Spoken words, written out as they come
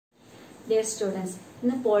Dear students, in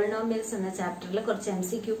polynomials എന്ന ചാപ്റ്ററിൽ കുറച്ച്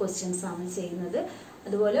MCQ ക്വസ്റ്റ്യൻസ് ആണ് ചെയ്യുന്നത്.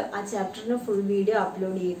 അതുപോലെ ആ ചാപ്റ്ററിന് ഫുൾ വീഡിയോ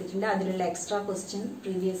അപ്ലോഡ് ചെയ്തിട്ടുണ്ട്. അതിലുള്ള എക്സ്ട്രാ ക്വസ്റ്റ്യൻ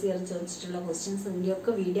പ്രീവിയസ് ഇയർ ചോദിച്ചിട്ടുള്ള ക്വസ്റ്റ്യൻസ്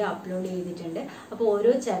ഇതിൻ്റെയൊക്കെ വീഡിയോ അപ്ലോഡ് ചെയ്തിട്ടുണ്ട്. അപ്പോൾ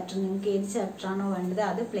ഓരോ ചാപ്റ്റർ നിങ്ങൾക്ക് ഏത് ചാപ്റ്ററാണോ വേണ്ടത്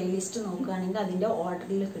അത് പ്ലേലിസ്റ്റ് നോക്കുകയാണെങ്കിൽ അതിൻ്റെ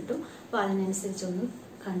ഓർഡറിൽ കിട്ടും. അപ്പോൾ അതിനനുസരിച്ചൊന്ന്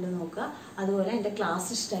കണ്ടു നോക്കുക. അതുപോലെ എൻ്റെ ക്ലാസ്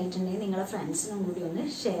ഇഷ്ടമായിട്ടുണ്ടെങ്കിൽ നിങ്ങളുടെ ഫ്രണ്ട്സിനും കൂടി ഒന്ന്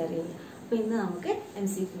ഷെയർ ചെയ്യുക. അപ്പോൾ ഇന്ന് നമുക്ക്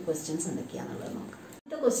MCQ ക്വസ്റ്റ്യൻസ് എന്തൊക്കെയാണെന്നുള്ളത് നോക്കാം.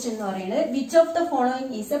 The question is which of the following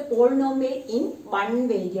is a polynomial in one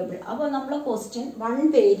variable? അപ്പോൾ നമ്മളെ ക്വസ്റ്റ്യൻ വൺ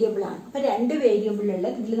വേരിയബിൾ ആണ്. അപ്പോൾ രണ്ട് വേരിയബിൾ ഉള്ള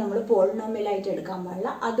ഇതിൽ നമ്മൾ പോളിനോമിയൽ ആയിട്ട് എടുക്കാൻ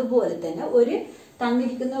പാടില്ല. അതുപോലെ തന്നെ ഒരു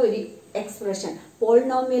തന്നിരിക്കുന്ന ഒരു എക്സ്പ്രഷൻ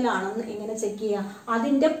പോളിനോമിയൽ ആണെന്ന് എങ്ങനെ ചെക്ക് ചെയ്യാം?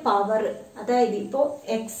 അതിന്റെ പവർ, അതായത് ഇപ്പോൾ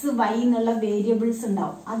XY എന്നുള്ള വേരിയബിൾസ്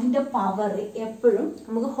ഉണ്ടാവും, അതിന്റെ പവർ എപ്പോഴും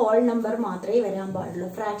നമുക്ക് ഹോൾ നമ്പർ മാത്രമേ വരാൻ പാടുള്ളൂ,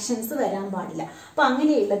 ഫ്രാക്ഷൻസ് വരാൻ പാടില്ല. അപ്പൊ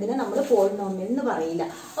അങ്ങനെയുള്ളതിനെ നമ്മൾ പോളിനോമിയൽ എന്ന് പറയില്ല.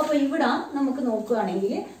 അപ്പൊ ഇവിടെ നമുക്ക്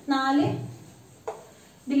നോക്കുകയാണെങ്കിൽ 4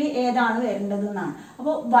 ഇതിൽ ഏതാണ് വരേണ്ടത് എന്നാണ്.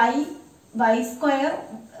 അപ്പോൾ y square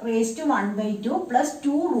raise to 1/2 plus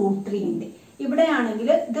 2√3 ഉണ്ട്.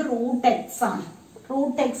 ഇവിടെയാണെങ്കിൽ ഇത് √x ആണ്.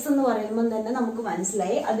 √x എന്ന് പറയുമ്പോൾ തന്നെ നമുക്ക്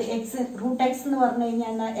മനസ്സിലായി അത് √x എന്ന് പറഞ്ഞു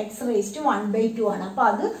കഴിഞ്ഞാൽ x റേസ് ടു 1/2 ആണ്. അപ്പൊ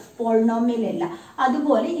അത് പോളിനോമിയൽ അല്ല.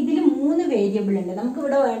 അതുപോലെ ഇതിൽ 3 വേരിയബിൾ ഉണ്ട്. നമുക്ക്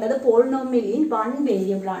ഇവിടെ വേണ്ടത് പോളിനോമിയൽ ഇൻ 1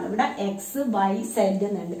 വേരിയബിൾ ആണ്. ഇവിടെ x, y, z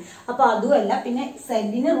എന്നുണ്ട്. അപ്പൊ അതുമല്ല, പിന്നെ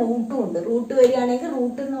z-ന് റൂട്ടും ഉണ്ട്. റൂട്ട് വരികയാണെങ്കിൽ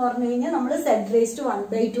റൂട്ട് എന്ന് പറഞ്ഞു കഴിഞ്ഞാൽ നമ്മൾ z റേസ് ടു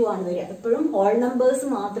 1/2 ആണ് വരിക. എപ്പോഴും ഹോൾ നമ്പേഴ്സ്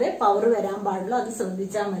മാത്രമേ പവർ വരാൻ പാടുള്ളൂ, അത്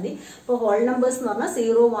ശ്രദ്ധിച്ചാൽ മതി. ഇപ്പൊ ഹോൾ നമ്പേഴ്സ് എന്ന് പറഞ്ഞാൽ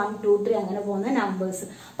 0, 1, 2, 3 അങ്ങനെ പോകുന്ന നമ്പേഴ്സ്.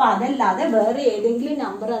 അപ്പൊ അതല്ലാതെ വേറെ ഏതെങ്കിലും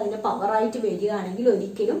നമ്പർ അതിന്റെ പവർ ആയിട്ട് വരികയാണെങ്കിൽ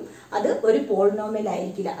ഒരിക്കലും അത് ഒരു പോളിനോമിയൽ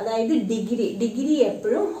ആയിരിക്കില്ല. അതായത് ഡിഗ്രി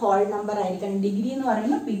എപ്പോഴും ഹോൾ നമ്പർ ആയിരിക്കണം. ഡിഗ്രി എന്ന്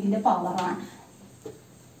പറയുമ്പോൾ ഇതിന്റെ പവറാണ്.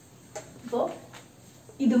 അപ്പോ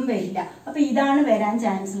ഇതും വരില്ല. അപ്പൊ ഇതാണ് വരാൻ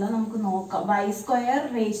ചാൻസ് ഉള്ളത്. നമുക്ക് നോക്കാം. y സ്ക്വയർ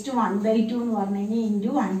റേസ് ടു 1/2 എന്ന് പറഞ്ഞു കഴിഞ്ഞാൽ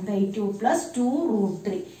ഇൻറ്റു 1/2 പ്ലസ്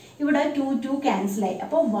 2√3. ഇവിടെ 2 ക്യാൻസൽ ആയി.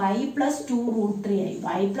 അപ്പൊ y പ്ലസ് 2√3 ആയി.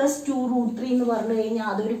 y പ്ലസ് 2√3 എന്ന് പറഞ്ഞു കഴിഞ്ഞാൽ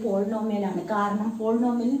അതൊരു പോളിനോമിയൽ ആണ്. കാരണം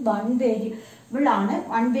പോളിനോമിയൽ വൺ വേരിയബിൾ ആണ്,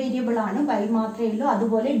 y മാത്രമേ ഉള്ളൂ.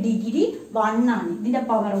 അതുപോലെ ഡിഗ്രി 1 ആണ്. ഇതിന്റെ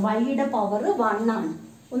പവർ yയുടെ പവർ 1 ആണ്.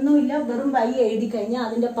 ഒന്നുമില്ല, വെറും y എഴുതി കഴിഞ്ഞാൽ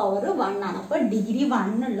അതിന്റെ പവർ 1 ആണ്. അപ്പൊ ഡിഗ്രി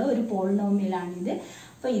 1 ഉള്ള ഒരു പോളിനോമിയൽ ആണ് ഇത്.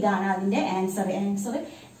 അപ്പൊ ഇതാണ് അതിന്റെ ആൻസർ.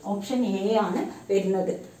 ഓപ്ഷൻ A ആണ്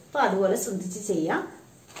വരുന്നത്. അപ്പൊ അതുപോലെ ശ്രദ്ധിച്ച് ചെയ്യാം.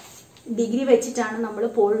 ഡിഗ്രി വെച്ചിട്ടാണ് നമ്മൾ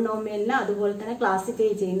പോളിനോമിയലിനെ അതുപോലെ തന്നെ ക്ലാസിഫൈ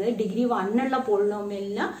ചെയ്യുന്നത്. ഡിഗ്രി 1 ഉള്ള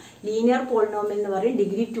പോളിനോമിയലിന് ലീനിയർ പോളിനോമിയൽ എന്ന് പറയും.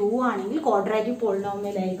 ഡിഗ്രി 2 ആണെങ്കിൽ ക്വാഡ്രാറ്റിക്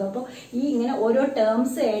പോളിനോമിയൽ ആയിരിക്കും. അപ്പോൾ ഈ ഇങ്ങനെ ഓരോ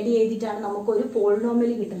ടേംസ് ആഡ് ചെയ്തിട്ടാണ് നമുക്ക് ഒരു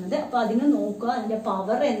പോളിനോമിയൽ കിട്ടുന്നത്. അപ്പൊ അതിന് നോക്കുക, അതിന്റെ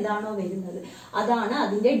പവർ എന്താണോ വരുന്നത് അതാണ്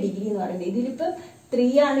അതിന്റെ ഡിഗ്രി എന്ന് പറയുന്നത്. ഇതിലിപ്പോ 3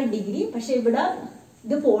 ആണ് ഡിഗ്രി, പക്ഷെ ഇവിടെ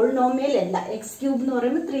ഇത് പോളിനോമിയൽ അല്ല. x³ എന്ന്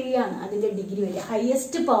പറയുമ്പോൾ 3 ആണ് അതിന്റെ ഡിഗ്രി വരിക.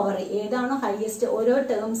 ഹയസ്റ്റ് പവർ ഏതാണോ ഹയസ്റ്റ്, ഓരോ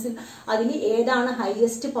ടേംസിൽ അതിൽ ഏതാണ്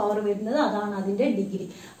ഹയസ്റ്റ് പവർ വരുന്നത് അതാണ് അതിന്റെ ഡിഗ്രി.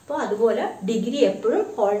 അപ്പൊ അതുപോലെ ഡിഗ്രി എപ്പോഴും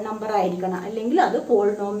ഹോൾ നമ്പർ ആയിരിക്കണം, അല്ലെങ്കിൽ അത്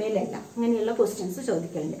പോളിനോമിയൽ അല്ല. അങ്ങനെയുള്ള ക്വസ്റ്റ്യൻസ്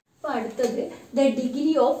ചോദിക്കലുണ്ട്. അപ്പൊ അടുത്തത് the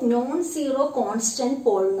degree of non zero constant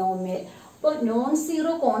polynomial. അപ്പോൾ നോൺ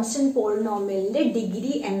സീറോ കോൺസ്റ്റന്റ് പോളിനോമിയലിന്റെ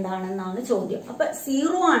ഡിഗ്രി എന്താണെന്നാണ് ചോദ്യം. അപ്പൊ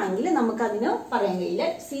 0 ആണെങ്കിൽ നമുക്ക് അതിന് പറയാൻ കഴിയില്ല.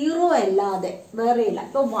 0 അല്ലാതെ വേറെ ഇല്ല.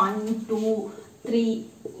 ഇപ്പൊ 1, 2, 3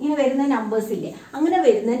 ഇങ്ങനെ വരുന്ന നമ്പേഴ്സ് ഇല്ലേ, അങ്ങനെ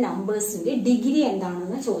വരുന്ന നമ്പേഴ്സിന്റെ ഡിഗ്രി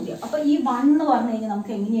എന്താണെന്ന് ചോദ്യം. അപ്പൊ ഈ 1 എന്ന് പറഞ്ഞു കഴിഞ്ഞാൽ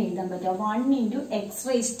നമുക്ക് എങ്ങനെ എഴുതാൻ പറ്റുക? 1 × x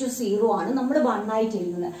റേസ് ടു 0 ആണ് നമ്മൾ 1 ആയിട്ട്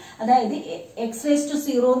എഴുതുന്നത്. അതായത് x റേസ് ടു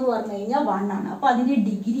 0 എന്ന് പറഞ്ഞു കഴിഞ്ഞാൽ 1 ആണ്. അപ്പൊ അതിന്റെ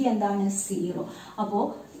ഡിഗ്രി എന്താണ്? 0. അപ്പോ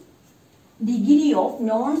degree of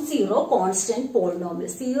non zero constant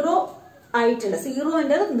polynomial. 0 ആയിട്ടുള്ള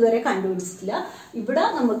 0ന്റെ ഇതുവരെ കണ്ടുപിടിച്ചിട്ടില്ല. ഇവിടെ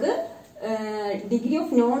നമുക്ക് degree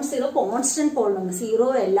of non zero constant polynomial 0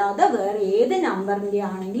 അല്ലാതെ വേറെ ഏത് നമ്പറിന്റെ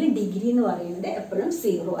ആണെങ്കിലും ഡിഗ്രി എന്ന് പറയുന്നത് എപ്പോഴും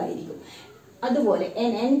 0 ആയിരിക്കും. അതുപോലെ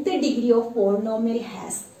nth degree of polynomial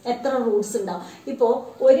has എത്ര റൂട്ട്സ് ഉണ്ടാവും? ഇപ്പോ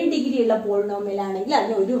 1 ഡിഗ്രി ഉള്ള പോളിനോമിയൽ ആണെങ്കിൽ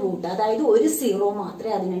അതിന് ഒരു റൂട്ട്, അതായത് ഒരു 0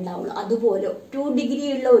 മാത്രമേ അതിനുണ്ടാവുള്ളൂ. അതുപോലെ 2 ഡിഗ്രി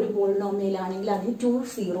ഉള്ള ഒരു പോളിനോമിയൽ ആണെങ്കിൽ അതിന് 2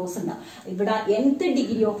 സീറോസ് ഉണ്ടാവും. ഇവിടെ nth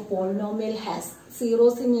degree of polynomial has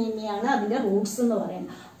സീറോസിന് തന്നെയാണ് അതിന്റെ റൂട്ട്സ് എന്ന്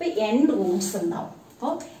പറയുന്നത്. അപ്പൊ n റൂട്ട്സ് ഉണ്ടാവും.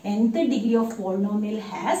 അപ്പോൾ nth degree of polynomial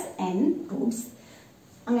has n Roots.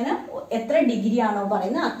 അങ്ങനെ എത്ര ഡിഗ്രി ആണോ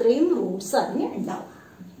പറയുന്നത് അത്രയും റൂട്ട്സ് അതിന് ഉണ്ടാവും.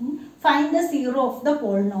 Find the zero of the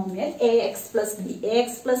polynomial ax plus b. ax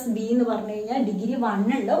plus b എന്ന് പറഞ്ഞു കഴിഞ്ഞാൽ ഡിഗ്രി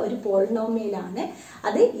 1 ഉള്ള ഒരു പോളിനോമിയൽ ആണ്.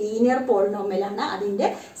 അത് ലീനിയർ പോളിനോമിയൽ ആണ്. അതിന്റെ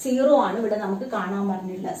 0 ആണ് ഇവിടെ നമുക്ക് കാണാൻ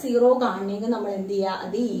പറഞ്ഞിട്ടുള്ളത്. 0 കാണണമെങ്കിൽ നമ്മൾ എന്ത് ചെയ്യുക?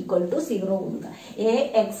 അത് ഈക്വൽ ടു 0 കൊടുക്കുക.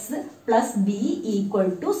 ax plus b equal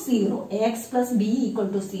to 0. ax plus b equal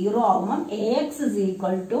to 0 ആവുമ്പം ax is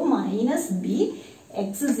equal to minus b,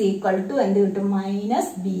 x is equal to എന്ത് കിട്ടും? minus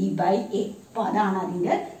b by a. അപ്പൊ അതാണ്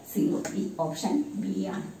അതിന്റെ 0. ഓപ്ഷൻ ബി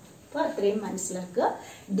ആണ്. അപ്പോൾ അത്രയും മനസ്സിലാക്കുക.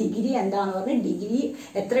 ഡിഗ്രി എന്താണെന്ന് പറഞ്ഞാൽ ഡിഗ്രി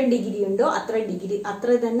എത്ര ഡിഗ്രി ഉണ്ടോ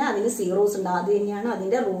അത്ര തന്നെ അതിന് സീറോസ് ഉണ്ട്. അത് തന്നെയാണ്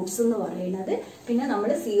അതിന്റെ റൂട്ട്സ് എന്ന് പറയുന്നത്. പിന്നെ നമ്മൾ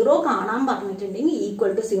സീറോ കാണാൻ പറഞ്ഞിട്ടുണ്ടെങ്കിൽ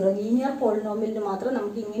ഈക്വൽ ടു സീറോ. ലീനിയർ പോളിനോമിയലിന് മാത്രം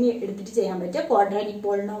നമുക്ക് ഇങ്ങനെ എടുത്തിട്ട് ചെയ്യാൻ പറ്റുക. ക്വാഡ്രാറ്റിക്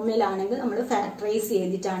പോളിനോമിയൽ ആണെങ്കിൽ നമ്മൾ ഫാക്ടറൈസ്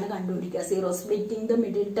ചെയ്തിട്ടാണ് കണ്ടുപിടിക്കുക. Zero splitting the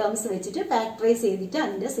middle terms വെച്ചിട്ട് ഫാക്ടറൈസ് ചെയ്തിട്ട്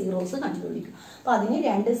അതിന്റെ സീറോസ് കണ്ടുപിടിക്കും. അപ്പൊ അതിന്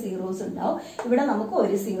 2 സീറോസ് ഉണ്ടാവും. ഇവിടെ നമുക്ക്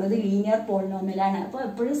ഒരു സീറോ. ഇത് ലീനിയർ പോളിനോമിയൽ ആണ്. അപ്പൊ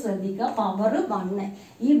എപ്പോഴും ശ്രദ്ധിക്കുക, പവർ 1.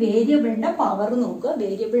 ഈ വേരിയബിളിന്റെ പവർ നോക്കുക.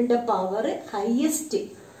 വേരിയബിളിന്റെ പവർ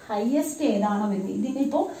ഹയസ്റ്റ് ഏതാണോ വരുന്നത്,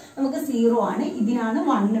 ഇതിനിപ്പോ നമുക്ക് 0 ആണ്, ഇതിനാണ്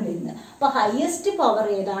 1 വരുന്നത്. അപ്പൊ ഹയസ്റ്റ് പവർ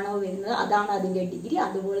ഏതാണോ വരുന്നത് അതാണ് അതിന്റെ ഡിഗ്രി.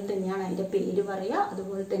 അതുപോലെ തന്നെയാണ് അതിന്റെ പേര് പറയുക,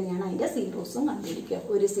 അതുപോലെ തന്നെയാണ് അതിന്റെ സീറോസും കണ്ടുപിടിക്കുക.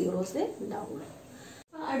 ഒരു സീറോസ് ഉണ്ടാവുള്ളൂ.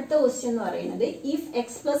 അടുത്ത ക്വസ്റ്റ്യൻ എന്ന് പറയുന്നത് if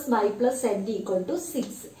X plus Y plus Z equal to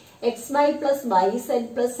 6, X Y plus Y Z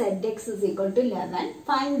plus Z X is equal to 11,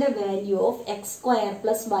 find the value of X square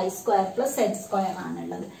plus Y square plus Z square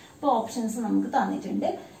ആണുള്ളത്. ഇപ്പൊ options നമുക്ക് തന്നിട്ടുണ്ട്.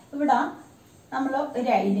 ഇവിടെ നമ്മൾ ഒരു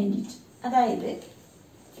identity, അതായത്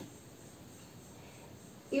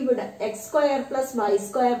ഇവിടെ X square plus Y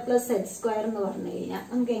square plus Z square എന്ന് പറഞ്ഞു കഴിഞ്ഞാൽ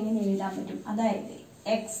നമുക്ക് എങ്ങനെ എഴുതാൻ പറ്റും? അതായത്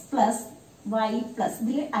എക്സ് പ്ലസ് വൈ പ്ലസ്,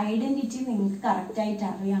 ഇതിൽ ഐഡന്റിറ്റി നിങ്ങൾക്ക് കറക്റ്റ് ആയിട്ട്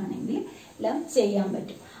അറിയുകയാണെങ്കിൽ എല്ലാം ചെയ്യാൻ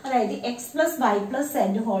പറ്റും. അതായത് X plus Y plus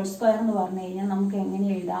Z whole square എന്ന് പറഞ്ഞു കഴിഞ്ഞാൽ നമുക്ക് എങ്ങനെ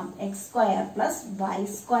എഴുതാം? X square plus Y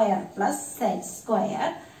square plus Z square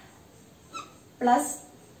plus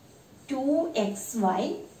 2xy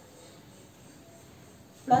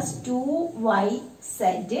plus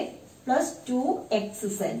 2yz plus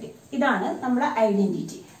 2xz. ഇതാണ് നമ്മുടെ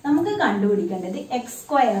ഐഡന്റിറ്റി. നമുക്ക് കണ്ടുപിടിക്കേണ്ടത് X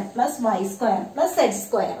square plus Y square plus Z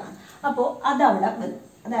square ആണ്. അപ്പോ അതവിടെ വരും.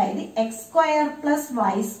 അതായത് X square plus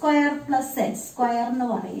Y square plus Z square എന്ന്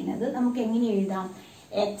പറയുന്നത് നമുക്ക് എങ്ങനെ എഴുതാം?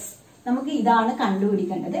 എക്സ്, നമുക്ക് ഇതാണ്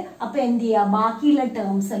കണ്ടുപിടിക്കേണ്ടത്. അപ്പൊ എന്ത് ചെയ്യാം? ബാക്കിയുള്ള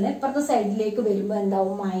ടേംസ് അല്ലെ ഇപ്പുറത്തെ സൈഡിലേക്ക് വരുമ്പോ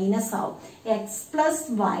എന്താവും? മൈനസ് ആവും. X plus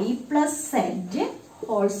Y plus Z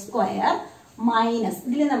whole square minus,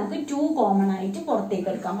 ഇതിൽ നമുക്ക് 2 കോമൺ ആയിട്ട് പുറത്തേക്ക്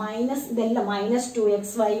എടുക്കാം. മൈനസ് ഇതെല്ലാം minus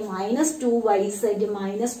 2xy minus 2yz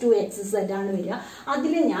minus 2xz ആണ് വരിക.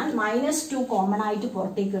 അതിൽ ഞാൻ മൈനസ് 2 കോമൺ ആയിട്ട്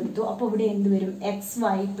പുറത്തേക്ക് എടുത്തു. അപ്പൊ ഇവിടെ എന്ത് വരും?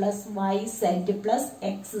 xy plus yz plus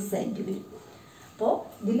xz വരും. അപ്പോൾ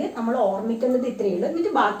ഇതിൽ നമ്മൾ ഓർമ്മിക്കേണ്ടത് ഇത്രയേ ഉള്ളൂ. എന്നിട്ട്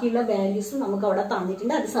ബാക്കിയുള്ള വാല്യൂസും നമുക്ക് അവിടെ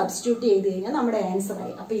തന്നിട്ടുണ്ട്. അത് സബ്സ്റ്റിറ്റ്യൂട്ട് ചെയ്ത് കഴിഞ്ഞാൽ നമ്മുടെ ആൻസർ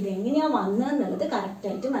ആയി. അപ്പൊ ഇതെങ്ങനെയാ വന്നതെന്നുള്ളത് കറക്റ്റ്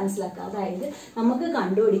ആയിട്ട് മനസ്സിലാക്കുക. അതായത് നമുക്ക്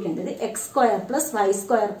കണ്ടുപിടിക്കേണ്ടത് X square plus Y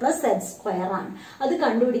square plus Z square ആണ്. അത്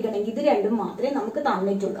കണ്ടുപിടിക്കണമെങ്കിൽ ഇത് രണ്ടും മാത്രമേ നമുക്ക്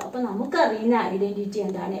തന്നിട്ടുള്ളൂ. അപ്പൊ നമുക്ക് അറിയുന്ന ഐഡന്റിറ്റി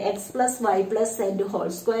എന്താണ്? X plus Y plus Z whole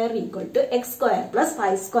square equal to X square plus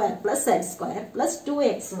Y square plus Z square plus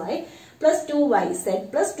 2xy plus 2yz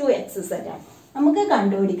plus 2xz ആണ്. നമുക്ക്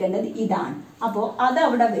കണ്ടുപിടിക്കേണ്ടത് ഇതാണ്. അപ്പോ അത്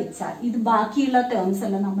അവിടെ വെച്ചാൽ ഇത് ബാക്കിയുള്ള ടേംസ്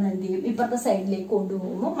എല്ലാം നമ്മൾ എന്ത് ചെയ്യും? ഇപ്പുറത്തെ സൈഡിലേക്ക്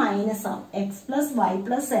കൊണ്ടുപോകുമ്പോൾ മൈനസ് ആവും. X plus Y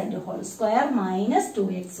plus Z whole square minus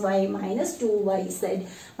 2xy minus 2yz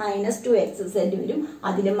minus 2xz വരും.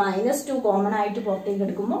 അതിൽ മൈനസ് 2 കോമൺ ആയിട്ട് പുറത്തേക്ക്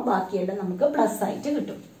എടുക്കുമ്പോൾ ബാക്കിയുള്ള നമുക്ക് പ്ലസ് ആയിട്ട്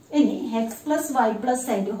കിട്ടും. ഇനി X plus Y plus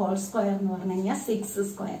Z whole square എന്ന് പറഞ്ഞു കഴിഞ്ഞാൽ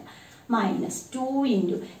 6 square minus 2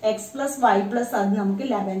 into X plus Y plus അത് നമുക്ക്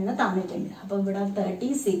 11 തന്നിട്ടുണ്ട്. അപ്പൊ ഇവിടെ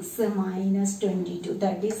 36 മൈനസ് 22,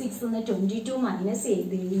 36 എന്ന് 22 മൈനസ്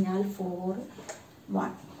ചെയ്ത് കഴിഞ്ഞാൽ 4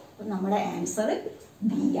 1. അപ്പൊ നമ്മുടെ ആൻസർ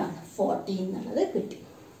ബി ആണ്, 14 എന്നുള്ളത് കിട്ടി.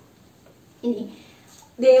 ഇനി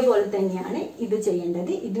ഇതേപോലെ തന്നെയാണ് ഇത്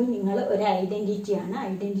ചെയ്യേണ്ടത്. ഇതും നിങ്ങൾ ഒരു ഐഡന്റിറ്റി ആണ്,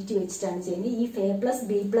 ഐഡന്റിറ്റി വെച്ചിട്ടാണ് ചെയ്യുന്നത്. ഈ A plus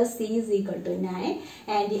B plus C is equal to 9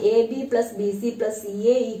 and A B plus B C plus C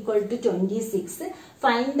A equal to 26.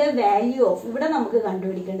 Find the value of, ഇവിടെ നമുക്ക്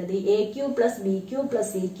കണ്ടുപിടിക്കേണ്ടത് A Q plus B Q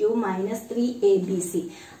plus C Q minus 3abc.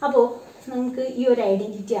 അപ്പോ നമുക്ക് ഈ ഒരു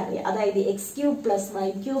identity അറിയാം. അതായത് X Q plus Y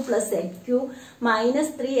Q plus Z Q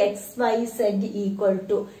minus 3xyz equal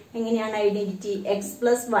to എങ്ങനെയാണ് identity? X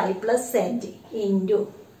plus Y plus Z into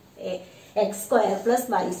X square plus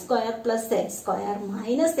Y square plus Z square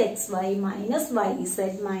minus xy minus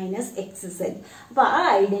yz minus xz. അപ്പൊ ആ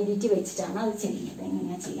identity വെച്ചിട്ടാണ് അത് ചെയ്യുന്നത്.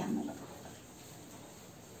 എങ്ങനെയാ ചെയ്യാന്നുള്ളത്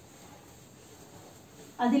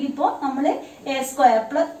അതിലിപ്പോ നമ്മള് A square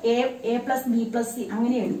plus A plus B plus C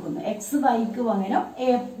അങ്ങനെ എടുക്കുന്നു. എക്സ് വൈക്ക് പകരം എ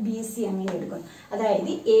ബി സി അങ്ങനെ എടുക്കുന്നു.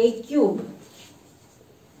 അതായത് A cube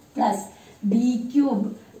plus B cube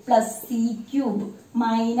plus C cube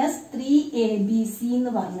minus 3abc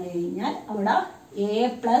എന്ന് പറഞ്ഞു കഴിഞ്ഞാൽ അവിടെ A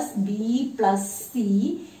plus B plus C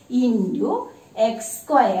into X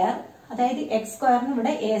square, അതായത് എക്സ് സ്ക്വയറിന്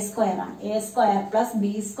ഇവിടെ എ സ്ക്വയർ ആണ്. A square plus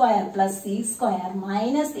B square plus C square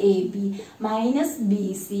minus A B minus B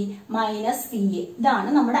C minus C A. ഇതാണ്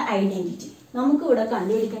നമ്മുടെ ഐഡന്റിറ്റി. നമുക്ക് ഇവിടെ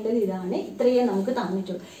കണ്ടുപിടിക്കേണ്ടത് ഇതാണ്. ഇത്രയേ നമുക്ക്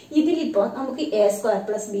തന്നിട്ടുള്ളൂ. ഇതിലിപ്പോൾ നമുക്ക് a square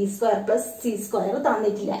plus B square plus C square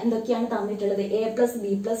തന്നിട്ടില്ല. എന്തൊക്കെയാണ് തന്നിട്ടുള്ളത്? a plus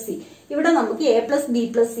B plus C. ഇവിടെ നമുക്ക് a plus B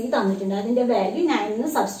plus C തന്നിട്ടുണ്ട്. അതിന്റെ വാല്യൂ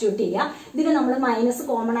 9 സബ്സ്റ്റിറ്റ്യൂട്ട് ചെയ്യുക. ഇതിൽ നമ്മൾ മൈനസ്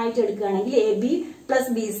കോമൺ ആയിട്ട് എടുക്കുകയാണെങ്കിൽ A B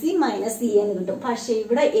plus B C minus C എന്ന് കിട്ടും. പക്ഷെ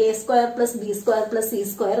ഇവിടെ a square plus B square plus C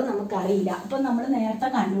square നമുക്കറിയില്ല. അപ്പൊ നമ്മൾ നേരത്തെ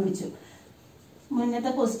കണ്ടുപിടിച്ചു,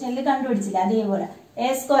 മുന്നത്തെ ക്വസ്റ്റ്യനിൽ കണ്ടുപിടിച്ചില്ല. അതേപോലെ a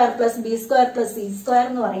square plus B square plus C square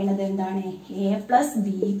എന്ന് പറയുന്നത് എന്താണ്? a plus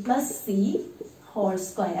B plus C whole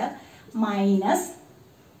square minus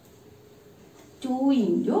 2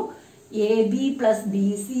 into A B plus B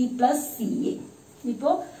C plus C A.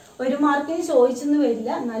 ഇപ്പോൾ ഒരു മാർക്കിന് ചോദിച്ചെന്ന് വരില്ല,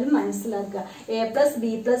 എന്നാലും മനസ്സിലാക്കുക. a plus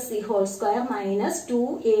B plus C whole square minus 2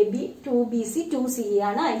 A B 2 B C 2 C A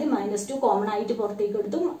ആണ്. അതിൽ -2 common ആയിട്ട് പുറത്തേക്ക്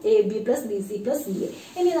എടുത്തു. A B plus B C plus C A.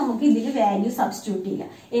 ഇനി നമുക്ക് ഇതിൽ വാല്യൂ സബ്സ്റ്റിറ്റ്യൂട്ട്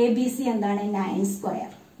ചെയ്യാം. എ ബി സി എന്താണ്? 9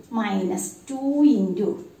 square minus 2 into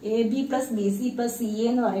A B plus B C plus C A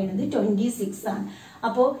എന്ന് പറയുന്നത് 26 ആണ്.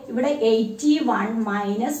 അപ്പോൾ ഇവിടെ 81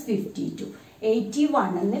 മൈനസ് 52.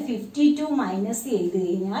 81 എന്ന് 52 മൈനസ് ചെയ്ത്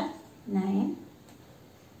കഴിഞ്ഞാൽ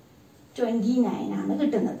 29 ആണ്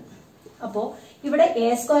കിട്ടുന്നത്. അപ്പോൾ ഇവിടെ a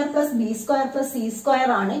square plus B square plus C square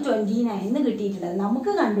ആണ് 29 എന്ന് കിട്ടിയിട്ടുള്ളത്.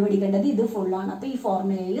 നമുക്ക് കണ്ടുപിടിക്കേണ്ടത് ഇത് ഫുൾ ആണ്. അപ്പോൾ ഈ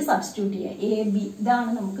ഫോർമുലയിൽ സബ്സ്റ്റിറ്റ്യൂട്ട് ചെയ്യുക. എ ബി ഇതാണ്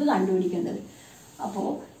നമുക്ക് കണ്ടുപിടിക്കേണ്ടത്. അപ്പോൾ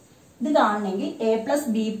ഇത് കാണണമെങ്കിൽ a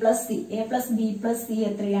plus B plus C, a plus B plus C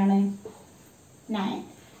എത്രയാണ്?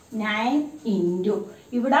 9 ഇൻറ്റു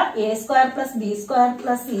ഇവിടെ a square plus B square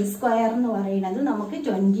plus C square എന്ന് പറയുന്നത് നമുക്ക്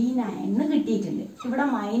 29 കിട്ടിയിട്ടുണ്ട്. ഇവിടെ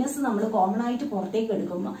മൈനസ് നമ്മൾ കോമൺ ആയിട്ട് പുറത്തേക്ക്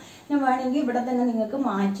എടുക്കുമ്പോൾ ഞാൻ വേണമെങ്കിൽ ഇവിടെ തന്നെ നിങ്ങൾക്ക്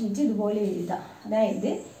മാറ്റിയിട്ട് ഇതുപോലെ എഴുതാം. അതായത്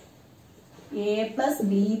a plus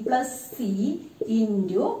B plus C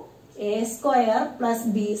into a square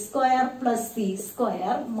plus B square plus C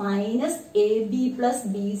square minus A B plus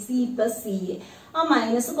B C plus C A. ആ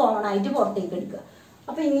മൈനസ് കോമൺ ആയിട്ട് പുറത്തേക്ക് എടുക്കുക.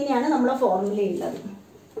 അപ്പൊ ഇങ്ങനെയാണ് നമ്മളെ ഫോർമുല ഉള്ളത്.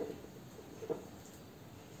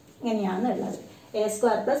 ഇങ്ങനെയാണ് ഉള്ളത്. a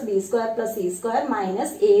square plus B square plus C square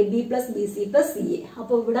minus A B plus B C plus C A.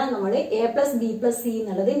 അപ്പോൾ ഇവിടെ നമ്മൾ a plus B plus C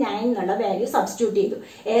എന്നുള്ളത് 9 എന്നുള്ള വാല്യൂ സബ്സ്റ്റിറ്റ്യൂട്ട് ചെയ്തു.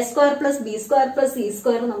 a square plus B square plus C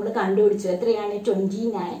square നമ്മൾ കണ്ടുപിടിച്ചു. എത്രയാണ്?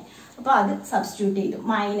 29. അപ്പൊ അത് സബ്സ്റ്റിറ്റ്യൂട്ട് ചെയ്തു.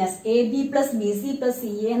 Minus A B plus B C plus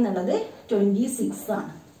C A എന്നുള്ളത് 26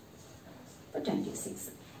 ആണ്. അപ്പൊ 26.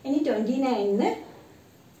 ഇനി 29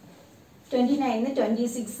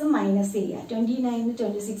 26 മൈനസ് ചെയ്യുക. 29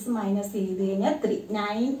 26 മൈനസ് ചെയ്ത് കഴിഞ്ഞാൽ 3.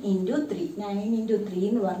 9 ഇൻറ്റു 3 9 ഇൻറ്റു 3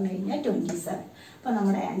 എന്ന് പറഞ്ഞു കഴിഞ്ഞാൽ 27. അപ്പൊ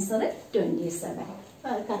നമ്മുടെ ആൻസർ 27.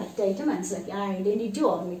 കറക്റ്റ് ആയിട്ട് മനസ്സിലാക്കി. ആ ഐഡന്റിറ്റി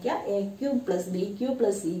ഓർമ്മിക്കുക. A cube plus B cube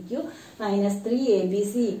plus C cube minus 3 A B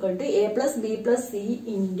C equal to A plus B plus C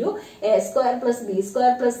into A square plus B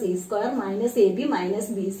square plus C square minus A B minus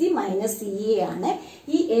B C minus C A ആണ്.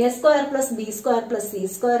 ഈ A square plus B square plus C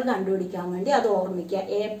square കണ്ടുപിടിക്കാൻ വേണ്ടി അത് ഓർമ്മിക്കുക.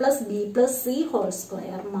 A plus B plus C whole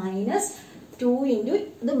square minus 2 into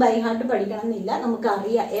ഇത് by heart പഠിക്കണം എന്നില്ല,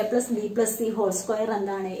 നമുക്കറിയാം. A plus B plus C whole square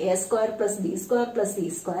എന്താണ്? A square plus B square plus C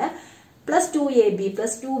square plus 2ab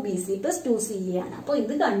plus 2bc plus 2ca ആണ്. അപ്പോൾ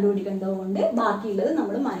ഇത് കണ്ടുപിടിക്കേണ്ടത് കൊണ്ട് ബാക്കിയുള്ളത്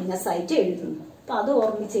നമ്മൾ മൈനസ് ആയിട്ട് എഴുതുന്നു. അപ്പൊ അത്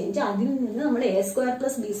ഓർമ്മിച്ച് കഴിഞ്ഞാൽ അതിൽ നിന്ന് നമ്മൾ a square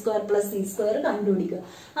plus B square plus C square കണ്ടുപിടിക്കുക.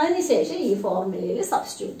 അതിനുശേഷം ഈ ഫോർമുലയിൽ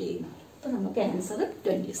സബ്സ്റ്റിറ്റ്യൂട്ട് ചെയ്യുന്നു. അപ്പൊ നമുക്ക് ആൻസർ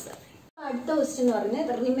 27. അടുത്ത ക്വസ്റ്റ്യൻ എന്ന്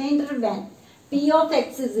പറഞ്ഞാൽ reminder van p of x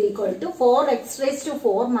is equal to 4x raised to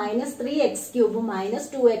 4 minus 3x cube minus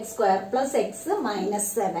 2x square plus x minus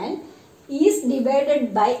 7 is divided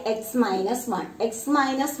by x minus 1. x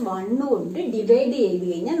minus 1 കൊണ്ട് ഡിവൈഡ് ചെയ്ത്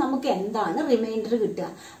കഴിഞ്ഞാൽ നമുക്ക് എന്താണ് റിമൈൻഡർ കിട്ടുക?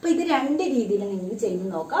 അപ്പൊ ഇത് രണ്ട് രീതിയിൽ നിങ്ങൾ ചെയ്ത്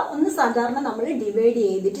നോക്കാം. ഒന്ന് സാധാരണ നമ്മൾ ഡിവൈഡ്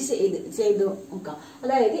ചെയ്തിട്ട് ചെയ്ത് നോക്കാം.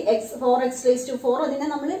 അതായത് 4x raised to 4 അതിനെ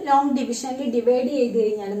നമ്മൾ ലോങ് ഡിവിഷനിൽ ഡിവൈഡ് ചെയ്ത്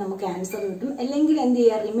കഴിഞ്ഞാൽ നമുക്ക് ആൻസർ കിട്ടും. അല്ലെങ്കിൽ എന്ത്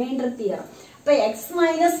ചെയ്യുക? Reminder theorem. അപ്പൊ എക്സ്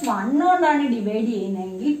മൈനസ് 1 കൊണ്ടാണ് ഡിവൈഡ്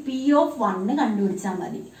ചെയ്യുന്നതെങ്കിൽ പി ഓഫ് 1 കണ്ടുപിടിച്ചാൽ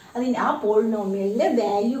മതി. അതിന് ആ പോളിനോമിയലിന്റെ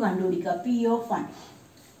വാല്യൂ കണ്ടുപിടിക്കുക. P of 1.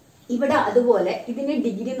 ഇവിടെ അതുപോലെ ഇതിന്റെ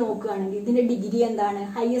ഡിഗ്രി നോക്കുകയാണെങ്കിൽ ഇതിന്റെ ഡിഗ്രി എന്താണ്?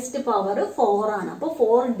 ഹയസ്റ്റ് പവർ 4 ആണ്. അപ്പൊ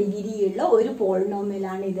 4 ഡിഗ്രി ഉള്ള ഒരു പോളിനോമിയൽ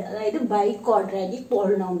ആണ് ഇത്. അതായത് ബൈ ക്വാഡ്രാറ്റിക്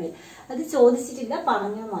പോളിനോമിയൽ. അത് ചോദിച്ചിട്ടില്ല,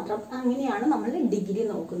 പറഞ്ഞാൽ മാത്രം. അങ്ങനെയാണ് നമ്മൾ ഡിഗ്രി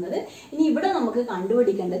നോക്കുന്നത്. ഇനി ഇവിടെ നമുക്ക്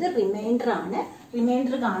കണ്ടുപിടിക്കേണ്ടത് റിമൈൻഡർ ആണ്.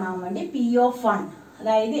 റിമൈൻഡർ കാണാൻ വേണ്ടി പി ഓഫ് 1,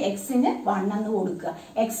 അതായത് എക്സിന് 1 എന്ന് കൊടുക്കുക.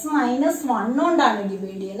 എക്സ് മൈനസ് 1 കൊണ്ടാണ്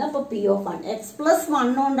ഡിവൈഡ് ചെയ്യുന്നത്. അപ്പൊ പി ഓഫ് 1. എക്സ് പ്ലസ്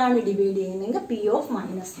 1 കൊണ്ടാണ് ഡിവൈഡ് ചെയ്യുന്നതെങ്കിൽ പി ഓഫ്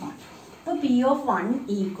മൈനസ് 1. അപ്പൊ P of 1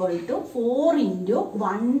 equal to 4 into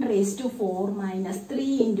 1 raise to 4 minus 3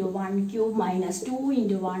 into 1 cube minus 2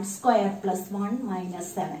 into 1 square plus 1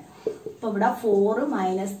 minus 7. അപ്പൊ ഇവിടെ 4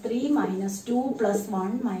 മൈനസ് 3 മൈനസ് 2 പ്ലസ്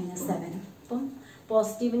 1 മൈനസ് 7. അപ്പം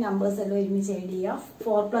പോസിറ്റീവ് നമ്പേഴ്സ് എല്ലാം ഒരുമിച്ച് ആഡ് ചെയ്യുക.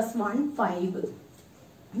 4 plus 1 5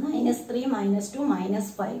 minus 3 minus 2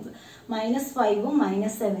 minus 5 minus 5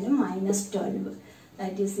 minus 7 minus 12.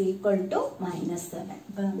 that is equal to -7.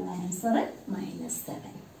 അപ്പോൾ നമ്മുടെ answer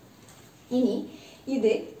 -7. ഇനി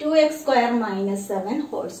ഇത് 2x square minus 7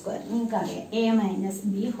 whole square. നിങ്ങൾക്കറിയാം a minus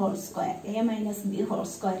b whole square. a minus b whole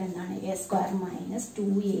square എന്താണ്? a square minus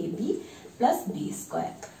 2ab plus b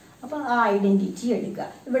square. അപ്പോൾ ആ identity എടുക്കുക.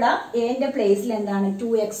 ഇവിടെ എന്റെ പ്ലേസിൽ എന്താണ്?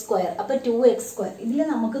 2x square. അപ്പോൾ 2x square ഇതിൽ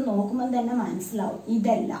നമുക്ക് നോക്കുമ്പോൾ തന്നെ മനസ്സിലാവും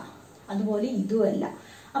ഇതല്ല, അതുപോലെ ഇതുമല്ല.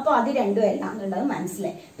 അപ്പോൾ അത് രണ്ടും അല്ല എന്നുള്ളത്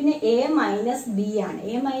മനസ്സിലായി. പിന്നെ a മൈനസ് ബി ആണ്.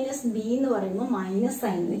 a മൈനസ് ബി എന്ന് പറയുമ്പോൾ മൈനസ്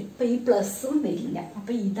സൈൻ വരും. അപ്പൊ ഈ പ്ലസും വരില്ല.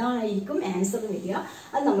 അപ്പൊ ഇതായിരിക്കും ആൻസർ വരിക.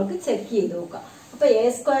 അത് നമുക്ക് ചെക്ക് ചെയ്ത് നോക്കാം. അപ്പൊ a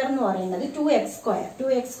സ്ക്വയർ എന്ന് പറയുന്നത് 2x square.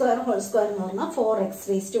 2x square whole square എന്ന് പറഞ്ഞാൽ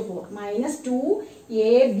 4x⁴ മൈനസ്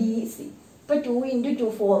 2abc. ഇപ്പൊ 2 × 2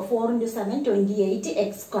 4, 4 × 7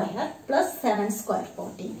 28x സ്ക്വയർ പ്ലസ് 7 സ്ക്വയർ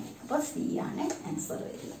 49. അപ്പൊ സി ആണ് ആൻസർ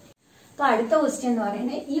വരുന്നത്. അപ്പോൾ അടുത്ത ക്വസ്റ്റ്യൻ എന്ന്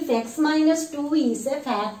പറയുന്നത് if x minus 2 is A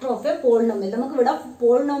factor of A polynomial. നമുക്ക് ഇവിടെ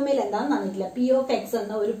പോളിനോമിയൽ എന്താണെന്ന് തന്നിട്ടില്ല. p ഓഫ് x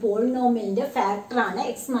എന്ന ഒരു പോളിനോമിയലിന്റെ ഫാക്ടർ ആണ്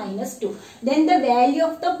x minus 2. Then the value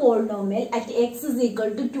of the polynomial at x is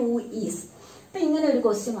equal to 2 is. അപ്പൊ ഇങ്ങനെ ഒരു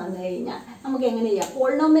ക്വസ്റ്റ്യൻ വന്നു കഴിഞ്ഞാൽ നമുക്ക് എങ്ങനെ ചെയ്യാം?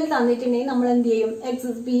 പോളിനോമിയൽ തന്നിട്ടുണ്ടെങ്കിൽ നമ്മൾ എന്ത് ചെയ്യും? x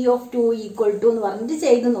p of 2 equal to എന്ന് പറഞ്ഞിട്ട്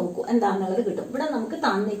ചെയ്ത് നോക്കൂ, എന്താണെന്നുള്ളത് കിട്ടും. ഇവിടെ നമുക്ക്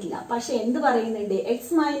തന്നിട്ടില്ല, പക്ഷെ എന്ത് പറയുന്നുണ്ട്? x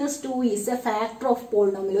minus 2 is A factor of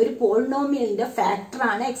polynomial. ഒരു പോളിനോമിയലിന്റെ ഫാക്ടർ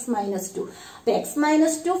ആണ് x മൈനസ് 2. അപ്പൊ x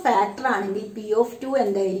മൈനസ് 2 ഫാക്ടർ ആണെങ്കിൽ p ഓഫ് 2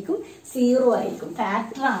 എന്തായിരിക്കും? 0 ആയിരിക്കും.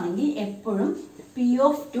 ഫാക്ടർ ആണെങ്കിൽ എപ്പോഴും p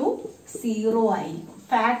ഓഫ് 2 0 ആയിരിക്കും.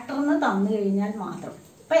 ഫാക്ടർ എന്ന് തന്നു കഴിഞ്ഞാൽ മാത്രം.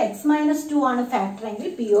 അപ്പൊ x മൈനസ് 2 ആണ് ഫാക്ടർ എങ്കിൽ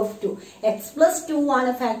p ഓഫ് 2. x പ്ലസ് 2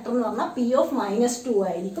 ആണ് ഫാക്ടർ എന്ന് പറഞ്ഞാൽ p ഓഫ് മൈനസ് 2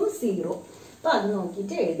 ആയിരിക്കും 0. അപ്പൊ അത്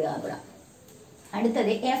നോക്കിയിട്ട് എഴുതുക. ഇവിടെ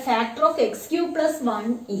അടുത്തത് A factor of x³ plus 1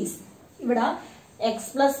 is. ഇവിടെ x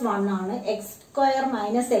പ്ലസ് 1 ആണ്. x square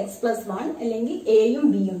minus x plus 1 അല്ലെങ്കിൽ എയും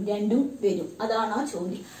ബിയും രണ്ടും വരും. അതാണ് ആ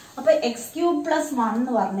ചോദ്യം. അപ്പൊ x³ പ്ലസ് 1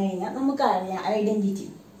 എന്ന് പറഞ്ഞു കഴിഞ്ഞാൽ നമുക്കറിയാം ഐഡന്റിറ്റി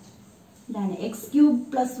ഇതാണ്. x³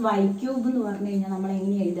 പ്ലസ് y³ എന്ന് പറഞ്ഞു കഴിഞ്ഞാൽ നമ്മൾ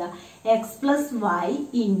എങ്ങനെ എഴുതുക? x plus y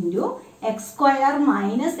into X square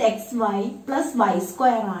minus xy plus y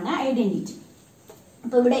square ആണ് ഐഡന്റിറ്റി.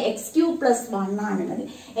 അപ്പൊ ഇവിടെ x³ പ്ലസ് 1 ആണുള്ളത്.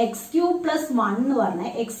 x³ പ്ലസ് 1 എന്ന്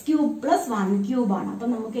പറഞ്ഞാൽ x³ പ്ലസ് 1³ ആണ്. അപ്പൊ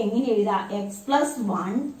നമുക്ക് എങ്ങനെ എഴുതാം? x plus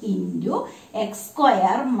 1 into X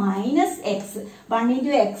square minus x. 1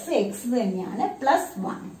 into x തന്നെയാണ് പ്ലസ്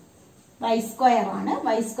 1 y സ്ക്വയർ ആണ്.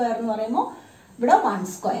 y സ്ക്വയർ എന്ന് പറയുമ്പോൾ ഇവിടെ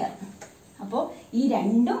 1 സ്ക്വയർ. അപ്പോൾ ഈ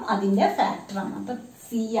രണ്ടും അതിന്റെ ഫാക്ടർ ആണ്. അപ്പൊ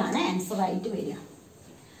സി ആണ് ആൻസർ ആയിട്ട് വരിക.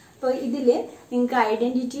 അപ്പോൾ ഇതില് നിങ്ങൾക്ക്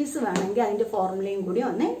ഐഡന്റിറ്റീസ് വേണമെങ്കിൽ അതിന്റെ ഫോർമുലയും കൂടി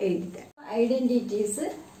ഒന്ന് എഴുതിത്തരാം. Identities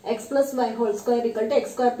x plus Y whole square equal to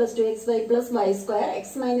X square plus 2xy plus Y square.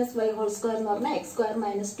 X minus Y whole square എന്ന് പറഞ്ഞാൽ X square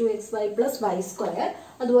minus 2xy plus Y square.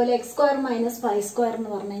 അതുപോലെ X square minus Y square എന്ന്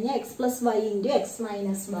പറഞ്ഞു കഴിഞ്ഞാൽ X plus Y into X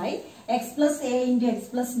minus Y. X plus A into X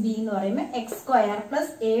plus B എന്ന് പറയുമ്പോൾ X square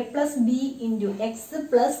plus A plus B into X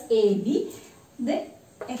plus A B. ഇത്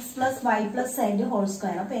x plus y plus z whole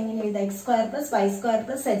square. അപ്പൊ എങ്ങനെ എഴുതാം? x square plus y square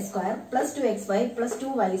plus z square plus 2xy plus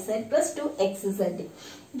 2yz plus 2xz.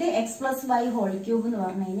 ഇത് x plus y whole cube എന്ന്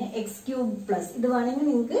പറഞ്ഞു കഴിഞ്ഞാൽ x³ plus ഇത് വേണമെങ്കിൽ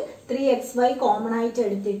നിങ്ങൾക്ക് 3xy കോമൺ ആയിട്ട്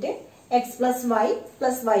എടുത്തിട്ട് x plus y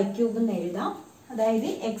plus y³ എന്ന് എഴുതാം. അതായത്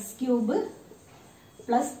x³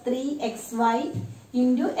 plus 3xy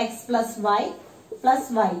into x plus y plus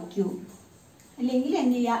y³. അല്ലെങ്കിൽ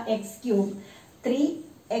എന്ത് ചെയ്യുക? x³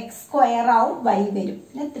 3x സ്ക്വയർ ആവും, y വരും.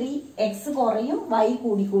 പിന്നെ 3x കുറയും, y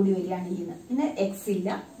കൂടി കൂടി വരികയാണ് ചെയ്യുന്നത്. പിന്നെ x ഇല്ല,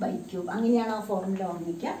 y³ അങ്ങനെയാണ് ആ ഫോർമുല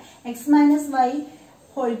ഓർമ്മിക്കുക. x minus Y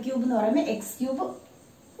whole cube എന്ന് പറയുമ്പോൾ x³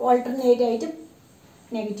 ഓൾട്ടർനേറ്റ് ആയിട്ട്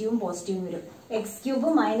നെഗറ്റീവും പോസിറ്റീവും വരും.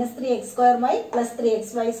 x³ minus 3x square y plus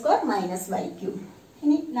 3xy square minus y³.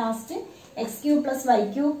 ഇനി last x³ plus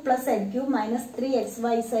y³ plus z³ minus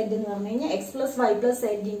 3xyz എന്ന് പറഞ്ഞു കഴിഞ്ഞാൽ x plus y plus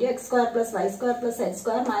z into X square plus y square plus z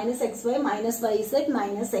square minus xy minus yz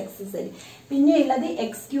minus xz. പിന്നെ ഉള്ളത്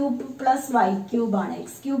x³ plus y³ ആണ്.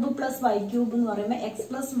 x³ plus y³ എന്ന് പറയുമ്പോൾ x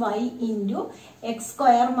plus y into X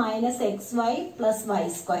square minus xy plus y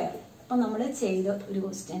square. അപ്പൊ നമ്മൾ ചെയ്ത ഒരു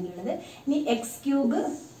question ഉള്ളത്. ഇനി x³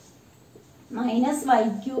 മൈനസ്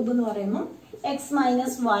y³ എന്ന് പറയുമ്പോൾ x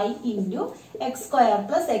minus y into X square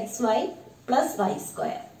plus xy plus y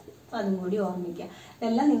square. അതും കൂടി ഓർമ്മിക്കുക.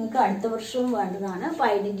 ഇതെല്ലാം നിങ്ങൾക്ക് അടുത്ത വർഷവും വേണ്ടതാണ്. അപ്പോൾ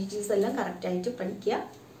ഐഡന്റിറ്റീസ് എല്ലാം കറക്റ്റായിട്ട് പഠിക്കുക.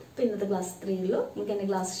 അപ്പോൾ ഇന്നത്തെ ക്ലാസ് 3 ഉള്ളൂ. നിങ്ങൾക്ക് എൻ്റെ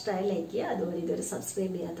ക്ലാസ് ഇഷ്ടമായി ലൈക്ക് ചെയ്യുക. അതുപോലെ ഇതൊരു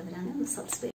സബ്സ്ക്രൈബ് ചെയ്യാത്തവരാണ് സബ്സ്ക്രൈബ്